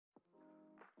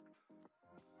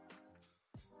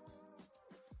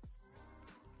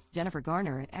Jennifer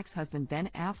Garner and ex-husband Ben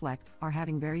Affleck are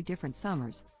having very different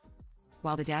summers.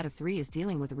 While the dad of three is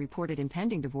dealing with a reported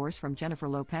impending divorce from Jennifer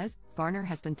Lopez, Garner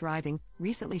has been thriving,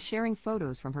 recently sharing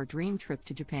photos from her dream trip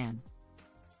to Japan.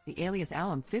 The alias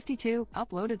alum 52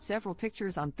 uploaded several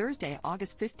pictures on Thursday,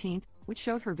 August 15, which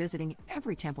showed her visiting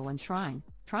every temple and shrine,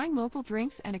 trying local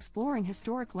drinks and exploring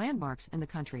historic landmarks in the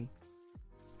country.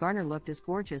 Garner looked as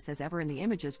gorgeous as ever in the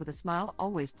images, with a smile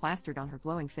always plastered on her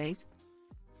glowing face.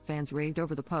 Fans raved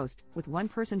over the post, with one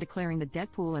person declaring the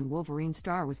Deadpool and Wolverine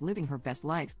star was living her best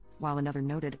life, while another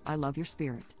noted, "I love your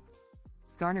spirit."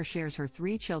 Garner shares her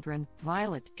three children,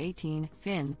 Violet, 18,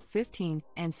 Finn, 15,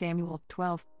 and Samuel,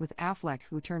 12, with Affleck,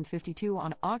 who turned 52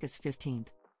 on August 15.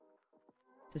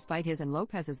 Despite his and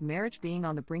Lopez's marriage being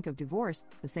on the brink of divorce,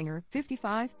 the singer,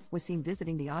 55, was seen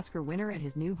visiting the Oscar winner at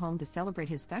his new home to celebrate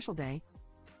his special day.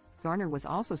 Garner was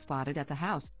also spotted at the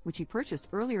house, which he purchased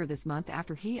earlier this month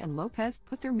after he and Lopez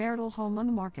put their marital home on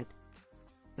the market.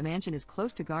 The mansion is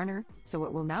close to Garner, so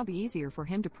it will now be easier for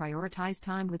him to prioritize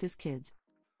time with his kids.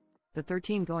 The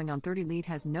 13 going on 30 lead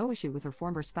has no issue with her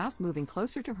former spouse moving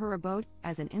closer to her abode,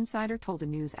 as an insider told a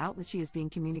news outlet she is being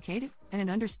communicated, and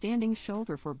an understanding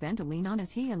shoulder for Ben to lean on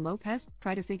as he and Lopez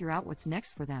try to figure out what's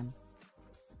next for them.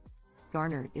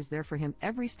 Garner is there for him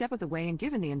every step of the way, and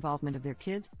given the involvement of their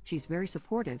kids, she's very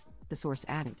supportive, the source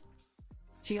added.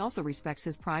 She also respects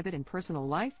his private and personal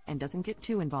life and doesn't get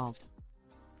too involved.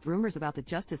 Rumors about the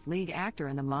Justice League actor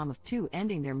and the mom of two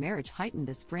ending their marriage heightened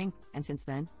this spring, and since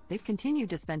then, they've continued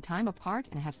to spend time apart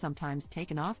and have sometimes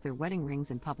taken off their wedding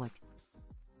rings in public.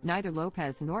 Neither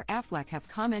Lopez nor Affleck have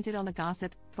commented on the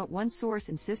gossip, but one source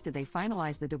insisted they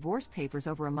finalized the divorce papers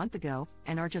over a month ago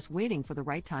and are just waiting for the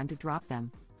right time to drop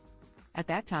them. At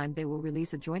that time, they will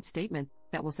release a joint statement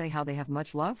that will say how they have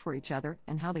much love for each other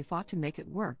and how they fought to make it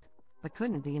work, but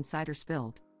couldn't, the insider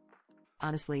spilled.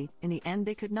 Honestly, in the end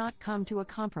they could not come to a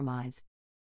compromise.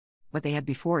 What they had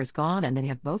before is gone and they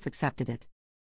have both accepted it.